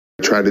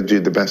Try to do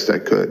the best I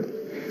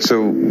could.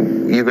 So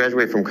you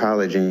graduate from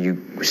college and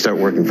you start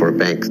working for a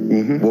bank.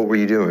 What were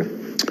you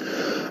doing?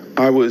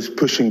 I was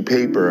pushing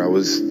paper. I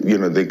was,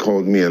 they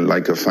called me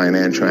like a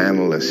financial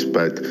analyst,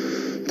 but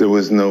there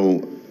was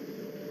no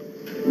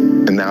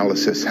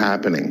analysis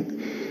happening.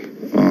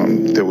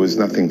 There was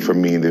nothing for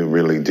me to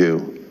really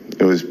do.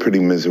 It was a pretty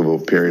miserable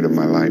period of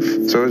my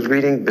life. So I was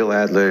reading Bill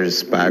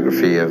Adler's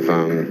biography of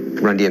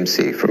Run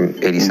DMC from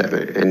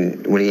 '87,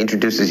 and when he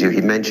introduces you,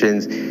 he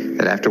mentions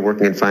that after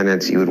working in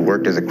finance, you had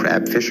worked as a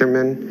crab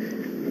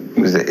fisherman.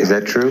 Is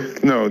that true?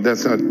 No,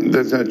 that's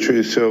not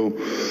true. So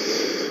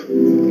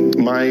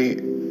my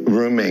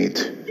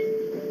roommate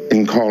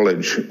in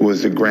college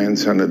was the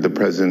grandson of the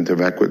president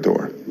of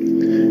Ecuador.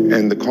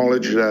 And the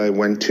college that I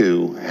went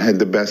to had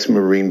the best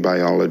marine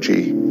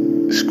biology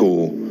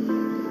school.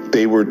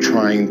 They were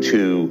trying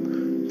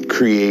to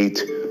create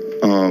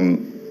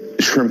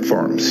shrimp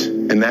farms.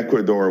 And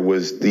Ecuador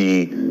was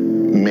the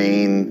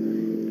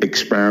main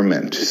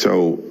experiment.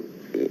 So,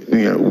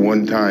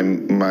 one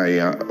time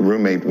my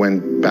roommate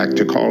went back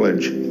to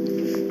college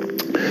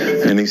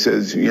and he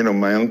says,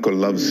 my uncle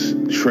loves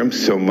shrimps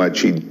so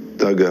much he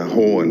dug a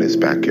hole in his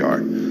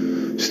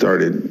backyard,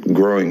 started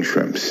growing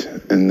shrimps.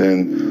 And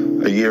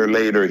then a year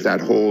later,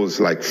 that hole is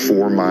like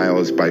 4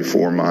 miles by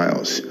 4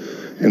 miles.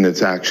 And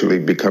it's actually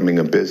becoming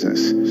a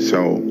business.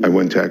 So I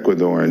went to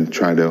Ecuador and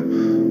tried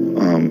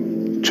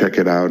to check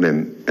it out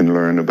and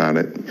learn about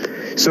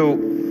it. So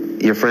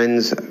your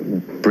friends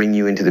bring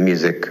you into the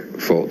music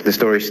fold. The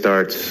story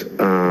starts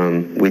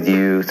with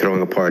you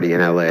throwing a party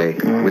in LA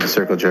with the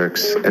Circle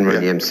Jerks and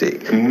Run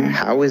DMC.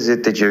 How is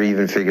it that you're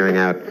even figuring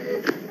out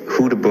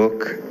who to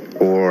book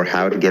or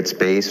how to get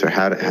space or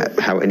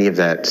how any of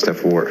that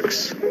stuff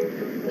works?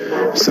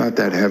 It's not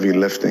that heavy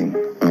lifting.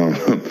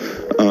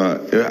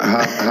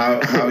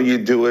 How you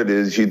do it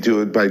is you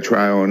do it by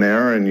trial and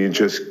error, and you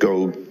just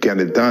go get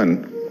it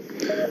done.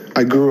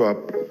 I grew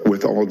up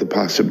with all the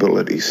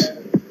possibilities.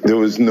 There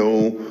was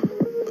no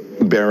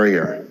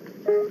barrier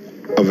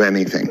of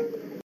anything.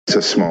 It's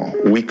a small.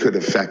 We could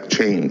affect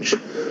change,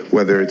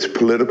 whether it's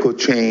political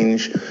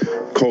change,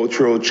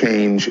 cultural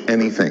change,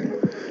 anything.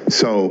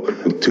 So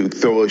to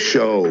throw a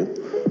show,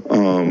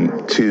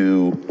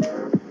 to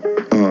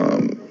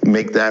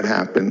make that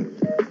happen,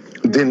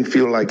 didn't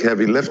feel like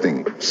heavy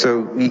lifting.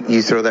 So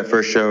you throw that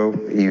first show,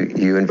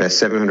 you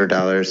invest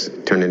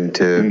 $700, turn it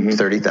into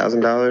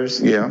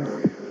 $30,000? Yeah.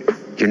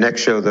 Your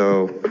next show,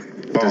 though,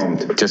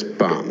 bombed. Just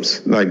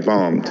bombs. Like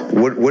bombed.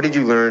 What did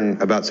you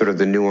learn about sort of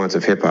the nuance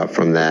of hip-hop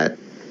from that?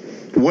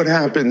 What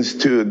happens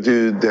to a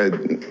dude that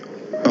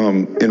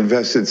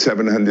invested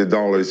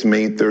 $700,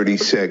 made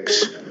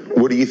 36?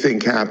 What do you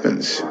think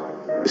happens?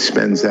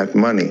 Spends that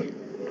money.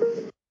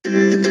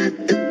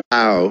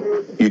 Now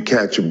you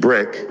catch a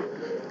brick,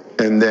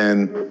 and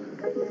then,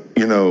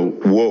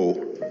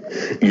 whoa,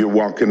 you're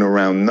walking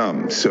around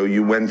numb. So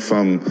you went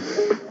from,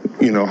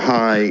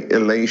 high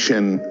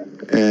elation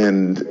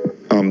and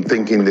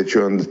thinking that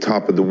you're on the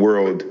top of the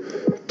world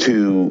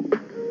to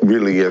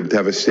really a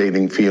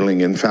devastating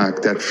feeling. In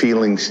fact, that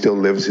feeling still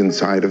lives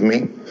inside of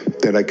me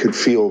that I could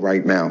feel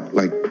right now.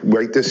 Like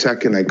right this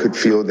second, I could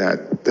feel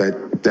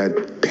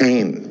that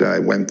pain that I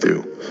went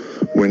through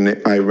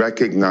when I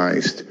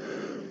recognized,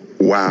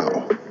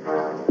 wow,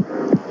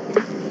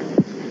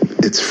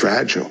 it's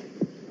fragile.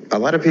 A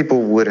lot of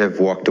people would have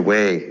walked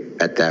away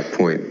at that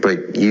point,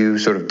 but you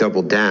sort of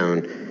doubled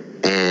down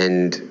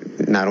and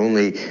not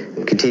only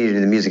continued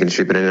in the music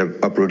industry, but ended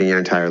up uprooting your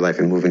entire life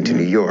and moving to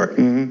New York.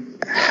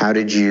 How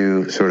did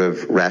you sort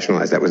of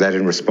rationalize that? Was that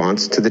in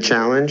response to the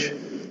challenge?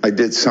 I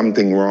did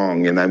something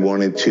wrong, and I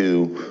wanted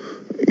to,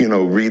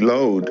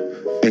 reload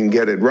and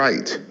get it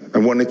right. I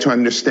wanted to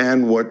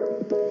understand what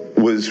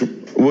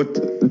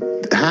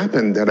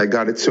happened that I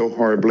got it so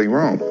horribly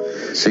wrong.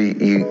 So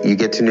you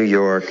get to New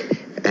York,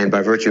 and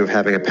by virtue of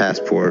having a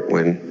passport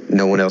when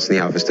no one else in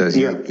the office does,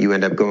 you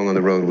end up going on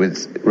the road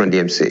with Run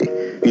DMC.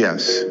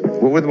 Yes.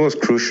 What were the most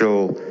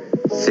crucial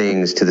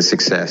things to the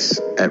success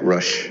at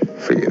Rush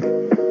for you?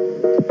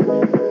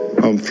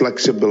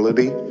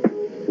 Flexibility,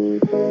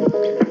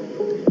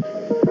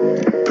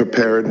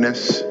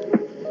 preparedness,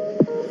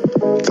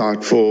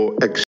 thoughtful.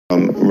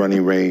 Ronnie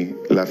Ray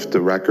left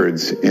the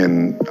records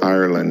in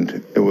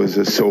Ireland. It was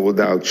a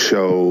sold-out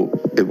show.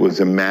 It was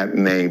a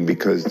matinee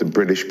because the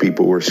British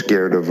people were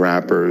scared of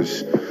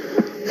rappers.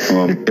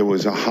 It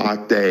was a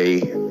hot day.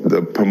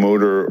 The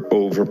promoter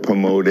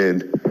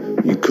over-promoted.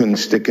 You couldn't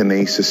stick an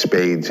ace of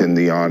spades in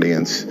the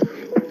audience,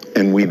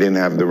 and we didn't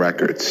have the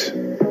records.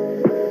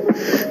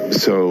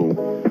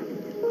 So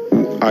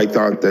I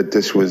thought that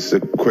this was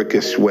the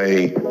quickest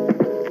way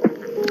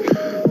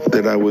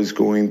that I was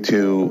going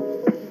to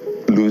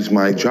lose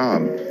my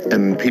job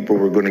and people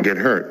were going to get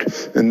hurt.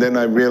 And then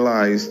I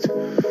realized,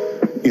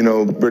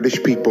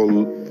 British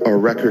people are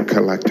record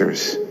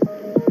collectors.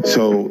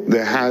 So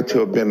there had to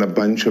have been a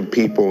bunch of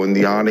people in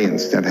the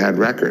audience that had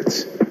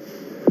records.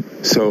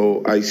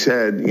 So I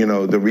said,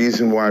 the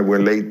reason why we're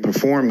late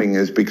performing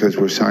is because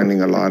we're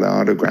signing a lot of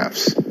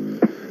autographs.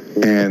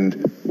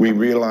 And we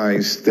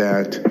realized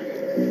that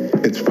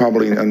it's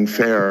probably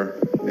unfair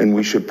and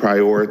we should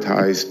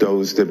prioritize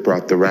those that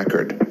brought the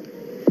record.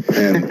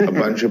 And a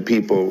bunch of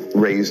people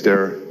raised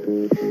their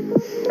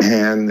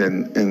hand,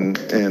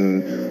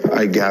 and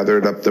I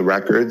gathered up the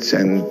records,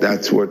 and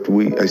that's what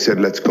I said,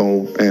 let's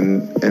go,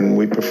 and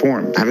we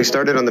performed. Having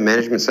started on the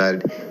management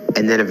side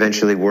and then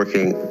eventually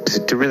working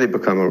to really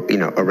become a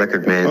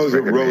record man. I was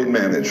a road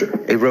manager.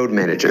 A road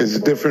manager. It's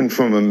different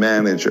from a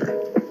manager.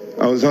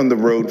 I was on the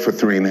road for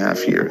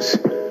 3.5 years.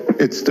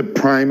 It's the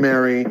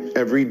primary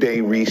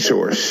everyday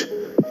resource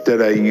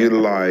that I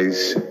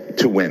utilize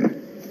to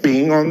win.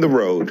 Being on the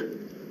road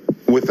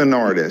with an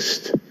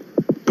artist,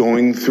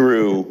 going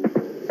through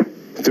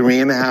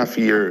 3.5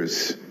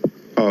 years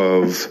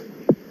of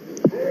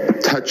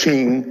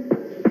touching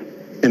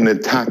in a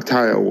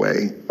tactile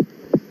way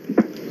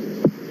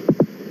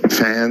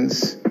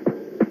fans,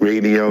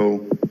 radio,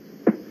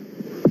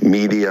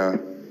 media,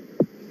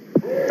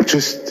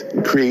 just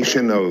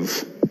creation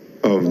of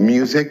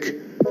music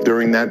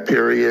during that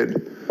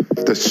period,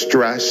 the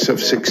stress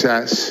of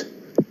success,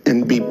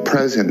 and be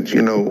present.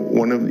 You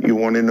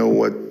want to know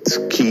what's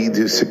key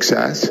to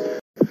success?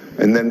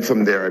 And then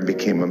from there, I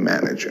became a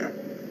manager.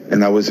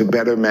 And I was a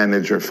better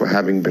manager for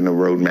having been a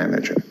road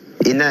manager.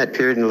 In that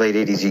period in the late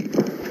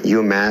 80s,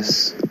 you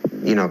amass,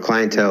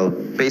 clientele,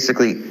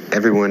 basically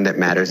everyone that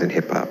matters in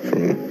hip-hop,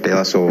 from De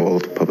La Soul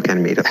to Public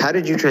Enemy. How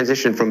did you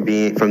transition from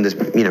this,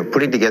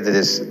 putting together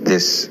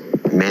this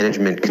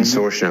management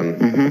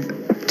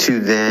consortium to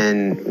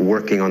then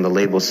working on the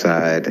label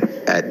side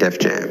at Def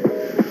Jam?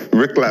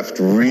 Rick left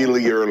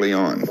really early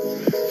on.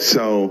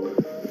 So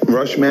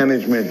Rush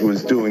Management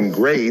was doing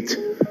great,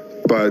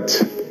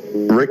 but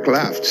Rick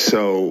left.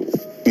 So,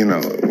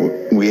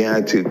 we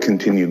had to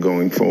continue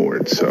going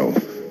forward. So,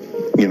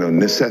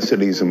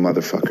 necessity's a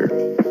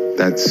motherfucker.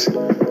 That's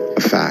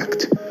a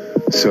fact.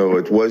 So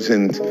it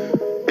wasn't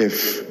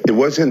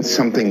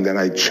something that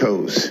I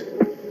chose.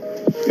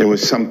 It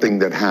was something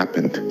that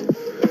happened.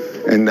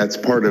 And that's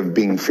part of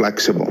being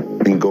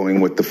flexible and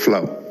going with the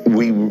flow.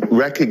 We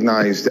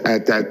recognized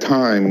at that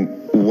time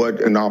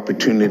what an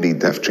opportunity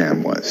Def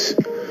Jam was.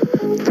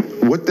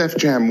 What Def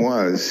Jam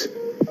was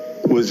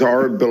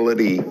our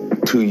ability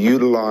to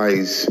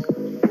utilize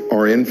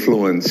our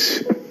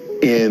influence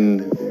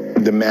in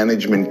the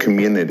management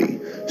community.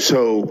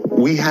 So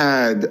we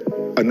had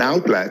an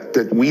outlet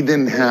that we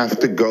didn't have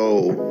to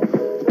go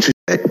to.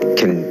 That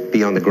can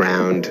be on the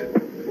ground,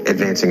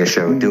 advancing a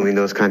show, doing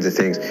those kinds of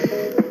things.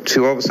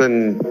 To all of a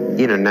sudden,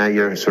 now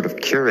you're sort of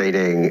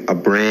curating a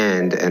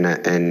brand and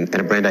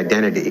a brand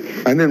identity.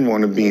 I didn't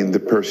want to be the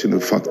person who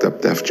fucked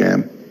up Def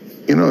Jam.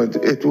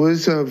 It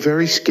was a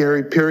very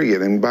scary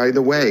period. And by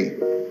the way,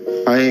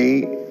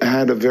 I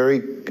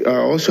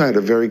also had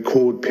a very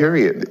cold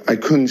period. I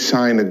couldn't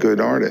sign a good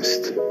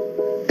artist,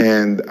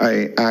 and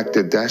I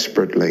acted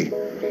desperately.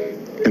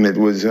 And it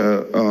was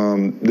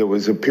there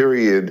was a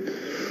period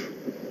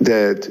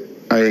that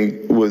I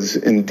was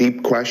in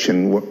deep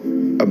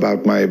question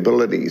about my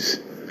abilities.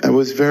 I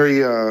was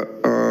very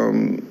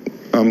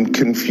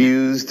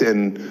confused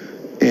and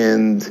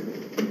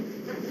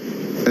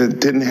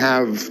didn't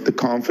have the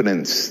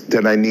confidence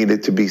that I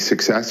needed to be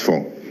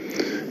successful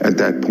at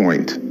that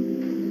point.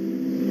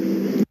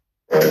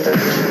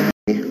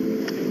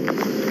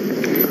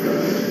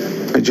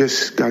 I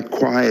just got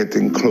quiet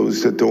and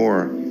closed the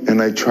door,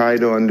 and I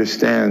tried to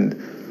understand,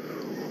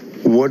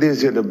 what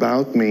is it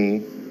about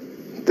me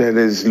that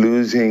is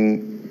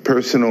losing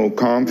personal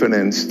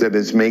confidence, that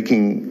is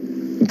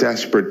making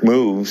desperate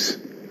moves,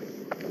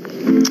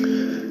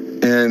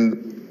 and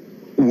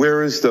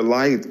where is the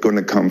light going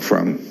to come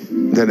from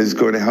that is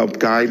going to help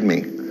guide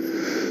me?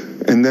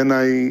 And then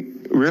I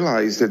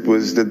realized it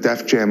was the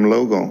Def Jam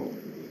logo.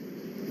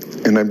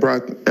 And I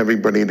brought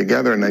everybody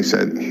together and I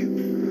said,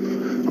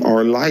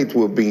 our light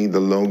will be the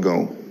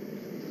logo.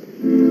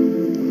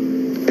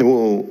 It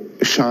will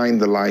shine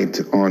the light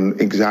on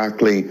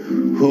exactly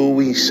who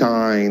we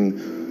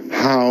sign,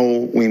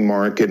 how we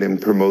market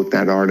and promote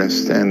that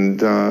artist. And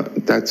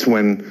that's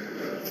when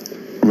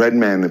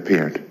Redman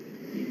appeared.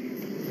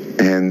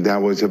 And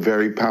that was a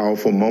very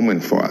powerful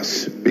moment for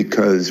us,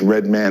 because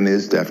Redman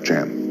is Def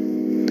Jam.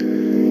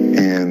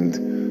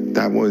 And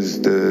that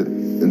was the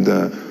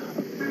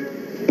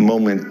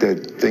moment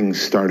that things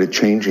started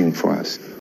changing for us.